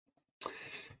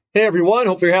Hey everyone,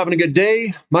 hope you're having a good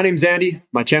day. My name's Andy.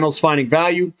 My channel's Finding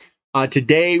Value.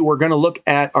 Today we're going to look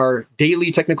at our daily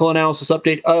technical analysis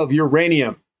update of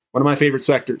uranium, one of my favorite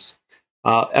sectors.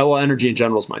 Well, energy in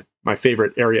general is my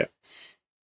favorite area.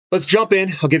 Let's jump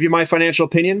in. I'll give you my financial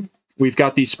opinion. We've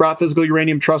got the Sprott Physical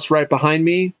Uranium Trust right behind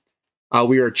me.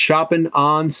 We are chopping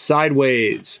on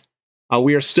sideways.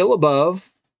 We are still above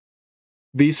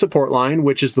the support line,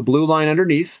 which is the blue line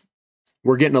underneath.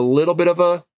 We're getting a little bit of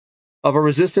a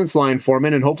resistance line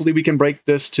forming, and hopefully we can break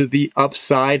this to the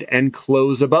upside and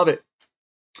close above it.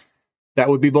 That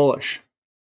would be bullish.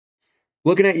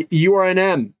 Looking at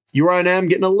URNM. URNM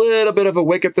getting a little bit of a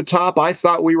wick at the top. I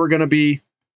thought we were going to be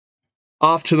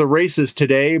off to the races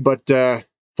today, but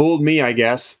fooled me, I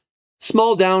guess.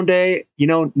 Small down day. You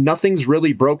know, nothing's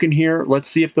really broken here. Let's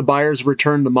see if the buyers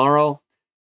return tomorrow.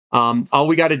 All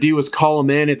we got to do is call them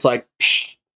in. It's like,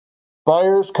 psh,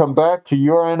 buyers come back to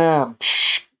URNM.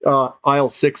 Aisle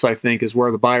 6, I think, is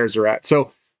where the buyers are at.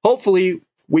 So hopefully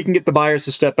we can get the buyers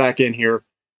to step back in here,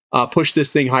 push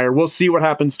this thing higher. We'll see what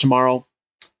happens tomorrow.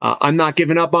 I'm not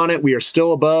giving up on it. We are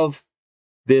still above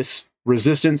this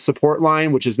resistance support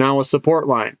line, which is now a support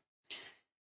line.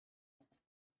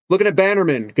 Looking at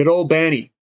Bannerman, good old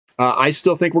Banny. I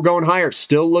still think we're going higher.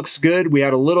 Still looks good. We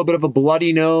had a little bit of a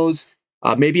bloody nose.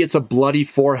 Maybe it's a bloody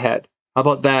forehead. How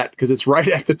about that? Because it's right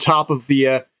at the top of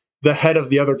the head of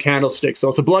the other candlestick. So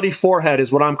it's a bloody forehead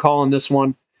is what I'm calling this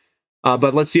one.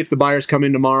 But let's see if the buyers come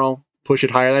in tomorrow, push it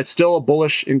higher. That's still a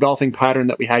bullish engulfing pattern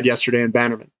that we had yesterday in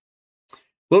Bannerman. A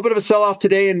little bit of a sell-off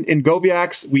today in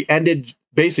Goviax. We ended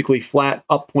basically flat,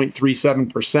 up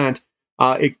 0.37%.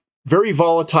 Very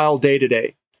volatile day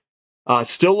today.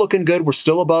 Still looking good. We're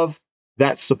still above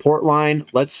that support line.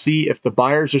 Let's see if the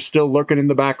buyers are still lurking in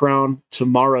the background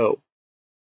tomorrow.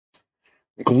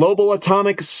 Global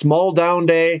Atomic, small down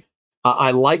day.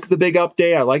 I like the big up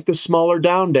day. I like the smaller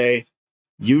down day.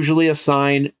 Usually a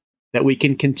sign that we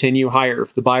can continue higher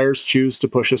if the buyers choose to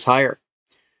push us higher.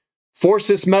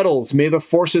 Forces Metals, may the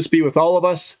forces be with all of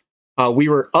us. We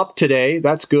were up today.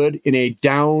 That's good in a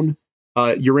down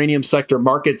uranium sector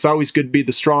market. It's always good to be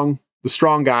the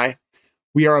strong guy.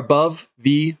 We are above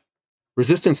the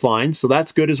resistance line, so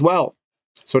that's good as well.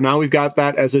 So now we've got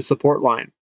that as a support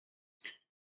line.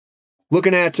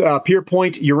 Looking at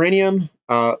Pierpoint Uranium,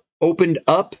 opened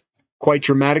up quite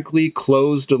dramatically,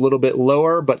 closed a little bit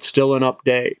lower, but still an up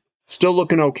day. Still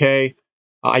looking okay.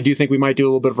 I do think we might do a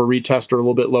little bit of a retest or a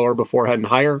little bit lower before heading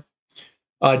higher.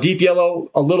 Deep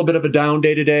Yellow, a little bit of a down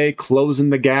day today,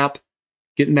 closing the gap,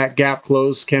 getting that gap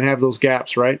closed. Can't have those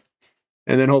gaps, right?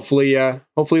 And then hopefully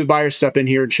the buyers step in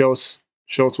here and show us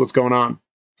what's going on.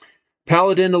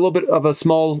 Paladin, a little bit of a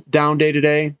small down day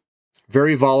today.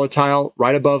 Very volatile,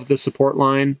 right above the support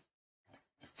line.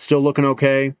 Still looking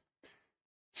okay.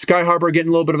 Sky Harbor getting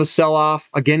a little bit of a sell-off.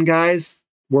 Again, guys,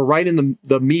 we're right in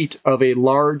the meat of a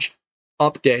large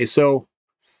up day. So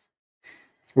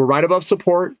we're right above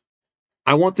support.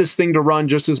 I want this thing to run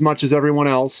just as much as everyone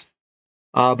else.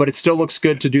 But it still looks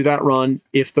good to do that run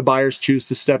if the buyers choose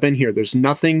to step in here. There's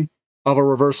nothing of a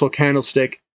reversal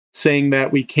candlestick saying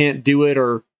that we can't do it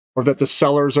or that the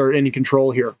sellers are in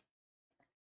control here.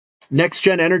 Next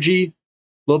Gen Energy, a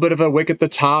little bit of a wick at the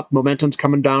top. Momentum's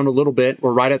coming down a little bit.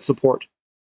 We're right at support.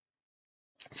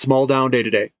 Small down day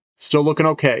today. Still looking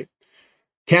okay.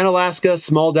 Canalaska,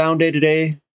 small down day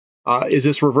today. Is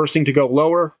this reversing to go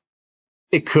lower?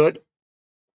 It could.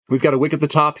 We've got a wick at the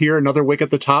top here, another wick at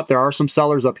the top. There are some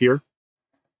sellers up here.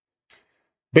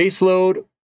 Baseload,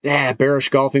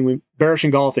 bearish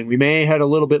engulfing. We may head a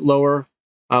little bit lower.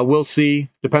 We'll see.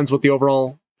 Depends what the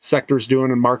overall sector is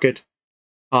doing in market.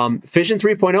 Fission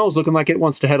 3.0 is looking like it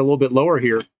wants to head a little bit lower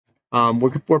here.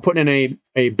 We're putting in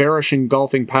a bearish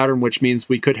engulfing pattern, which means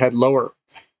we could head lower.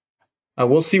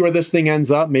 We'll see where this thing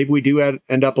ends up. Maybe we do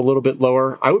end up a little bit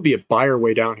lower. I would be a buyer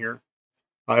way down here.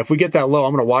 If we get that low,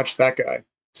 I'm going to watch that guy.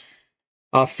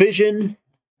 Fission.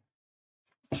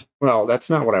 Well, that's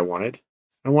not what I wanted.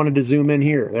 I wanted to zoom in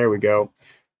here. There we go.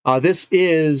 This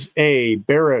is a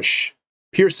bearish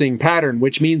piercing pattern,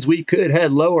 which means we could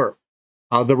head lower.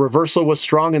 The reversal was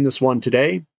strong in this one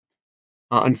today.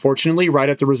 Unfortunately, right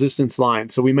at the resistance line.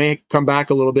 So we may come back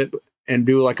a little bit and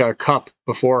do like a cup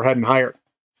before heading higher.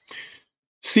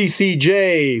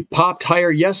 CCJ popped higher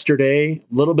yesterday, a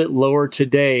little bit lower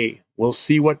today. We'll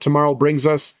see what tomorrow brings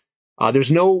us.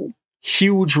 There's no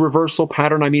huge reversal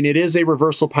pattern. I mean, it is a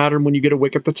reversal pattern when you get a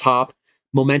wick at the top.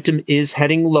 Momentum is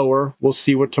heading lower. We'll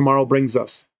see what tomorrow brings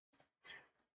us.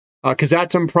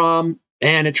 Kazatomprom,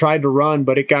 and it tried to run,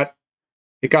 but it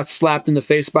got slapped in the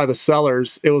face by the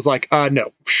sellers. It was like,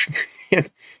 no.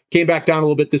 Came back down a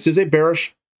little bit. This is a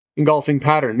bearish engulfing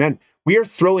pattern. Man, We are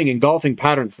throwing engulfing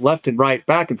patterns left and right,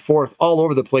 back and forth, all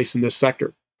over the place in this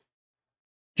sector.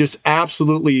 Just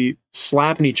absolutely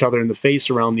slapping each other in the face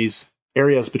around these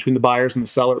areas between the buyers and the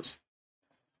sellers.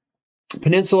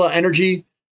 Peninsula Energy,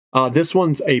 this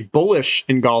one's a bullish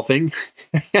engulfing,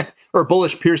 or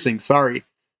bullish piercing, sorry.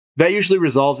 That usually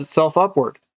resolves itself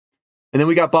upward. And then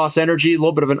we got Boss Energy, a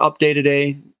little bit of an update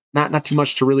today. Not too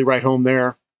much to really write home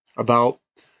there about.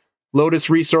 Lotus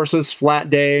Resources, flat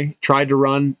day, tried to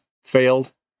run,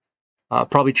 failed.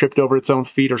 Probably tripped over its own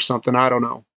feet or something, I don't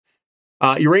know.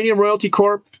 Uranium Royalty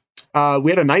Corp,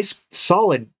 we had a nice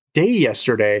solid day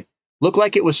yesterday. Looked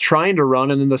like it was trying to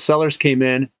run, and then the sellers came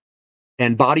in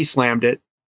and body slammed it.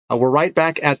 We're right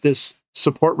back at this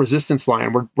support resistance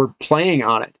line. We're playing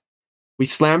on it. We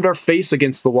slammed our face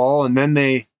against the wall, and then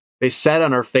they sat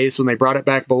on our face when they brought it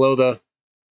back below the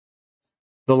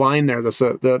line there,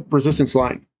 the resistance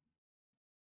line.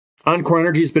 Encore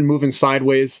Energy has been moving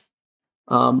sideways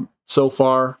so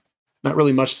far. Not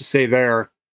really much to say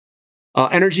there.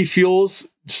 Energy Fuels,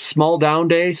 small down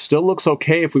day, still looks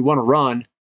okay if we want to run.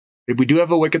 If we do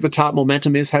have a wick at the top,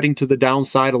 momentum is heading to the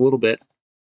downside a little bit.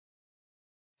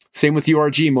 Same with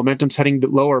URG, momentum's heading a bit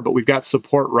lower, but we've got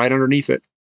support right underneath it.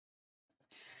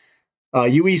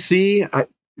 UEC,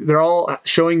 they're all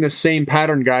showing the same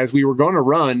pattern, guys. We were going to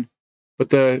run, but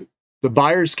the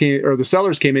buyers came, or the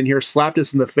sellers came in here, slapped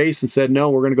us in the face and said, no,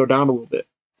 we're going to go down a little bit.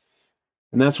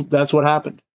 And that's what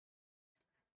happened.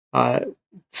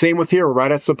 Same with here,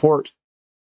 right at support.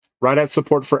 Right at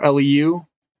support for LEU.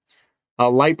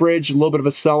 Lightbridge, a little bit of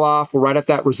a sell-off. We're right at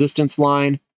that resistance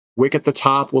line. Wick at the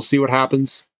top. We'll see what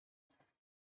happens.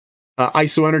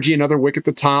 ISO Energy, another wick at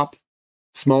the top.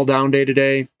 Small down day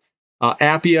today.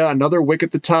 Appia, another wick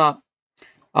at the top.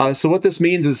 So what this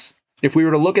means is, if we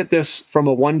were to look at this from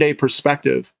a one-day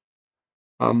perspective,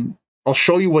 I'll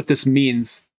show you what this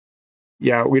means.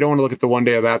 Yeah, we don't want to look at the one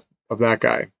day of that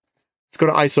guy. Let's go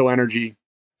to ISO Energy.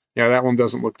 Yeah, that one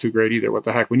doesn't look too great either. What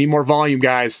the heck? We need more volume,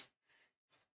 guys.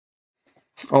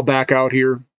 I'll back out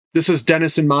here. This is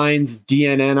Denison Mines,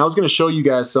 DNN. I was going to show you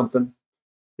guys something,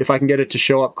 if I can get it to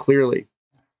show up clearly.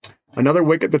 Another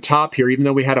wick at the top here, even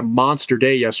though we had a monster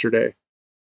day yesterday.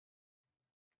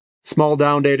 Small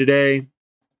down day today.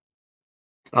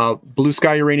 Blue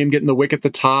Sky Uranium getting the wick at the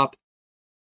top.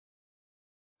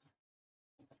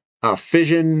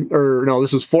 Fission, or no,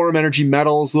 this is Forum Energy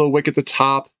Metals, little wick at the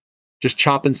top, just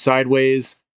chopping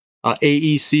sideways.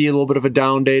 AEC, a little bit of a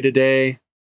down day today.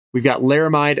 We've got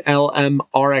Laramide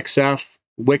LMRXF,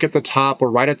 wick at the top. We're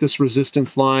right at this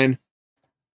resistance line.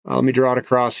 Let me draw it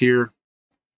across here.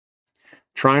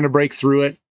 Trying to break through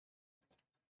it.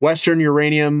 Western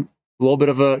Uranium, a little bit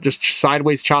of a just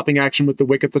sideways chopping action with the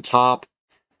wick at the top.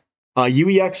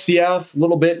 UEXCF, a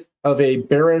little bit of a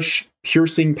bearish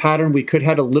piercing pattern. We could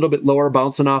head a little bit lower,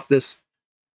 bouncing off this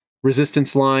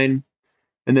resistance line.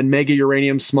 And then Mega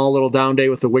Uranium, small little down day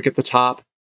with the wick at the top.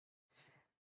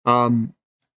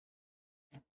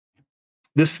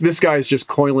 This guy is just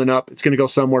coiling up. It's going to go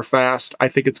somewhere fast. I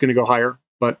think it's going to go higher,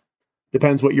 but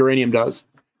depends what uranium does.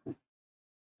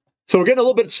 So we're getting a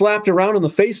little bit slapped around in the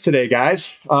face today,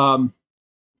 guys.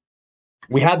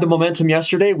 We had the momentum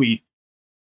yesterday. We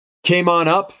came on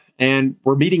up, and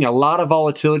we're meeting a lot of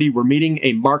volatility. We're meeting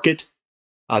a market.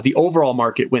 The overall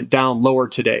market went down lower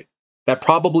today. That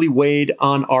probably weighed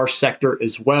on our sector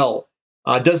as well.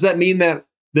 Does that mean that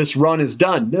this run is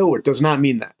done? No, it does not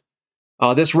mean that.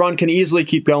 This run can easily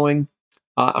keep going.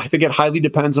 I think it highly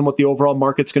depends on what the overall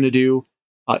market's going to do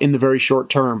in the very short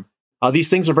term. These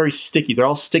things are very sticky. They're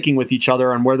all sticking with each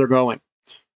other on where they're going.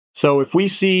 So if we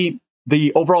see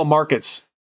the overall markets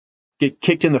get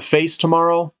kicked in the face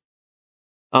tomorrow,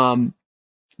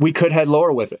 we could head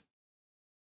lower with it.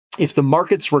 If the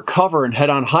markets recover and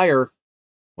head on higher,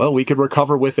 well, we could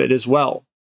recover with it as well.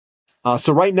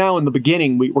 So right now in the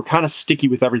beginning, we're kind of sticky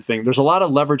with everything. There's a lot of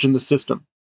leverage in the system.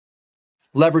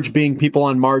 Leverage being people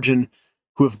on margin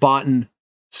who have bought in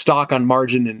stock on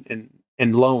margin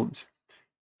and loans.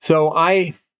 So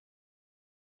I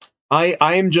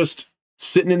am just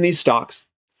sitting in these stocks.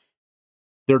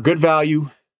 They're good value.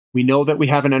 We know that we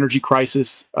have an energy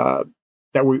crisis,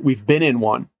 that we've been in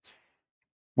one.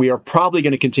 We are probably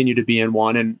going to continue to be in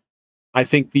one. And I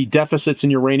think the deficits in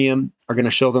uranium are going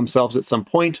to show themselves at some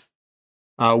point.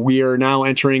 We are now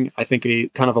entering, I think, a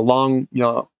kind of a long,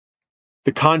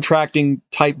 the contracting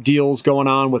type deals going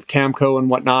on with Camco and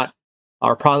whatnot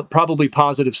are probably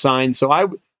positive signs. So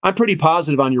I'm pretty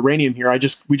positive on uranium here.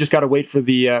 We just got to wait for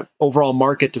the overall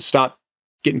market to stop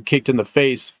getting kicked in the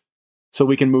face so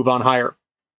we can move on higher.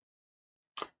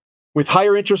 With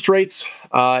higher interest rates,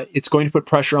 it's going to put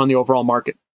pressure on the overall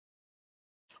market.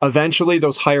 eventually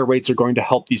those higher rates are going to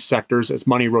help these sectors as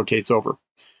money rotates over.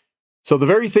 So the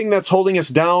very thing that's holding us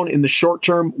down in the short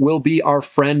term will be our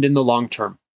friend in the long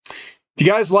term. If you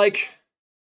guys like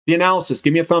the analysis,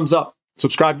 give me a thumbs up.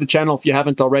 Subscribe to the channel if you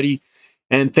haven't already.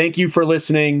 And thank you for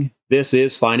listening. This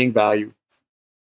is Finding Value.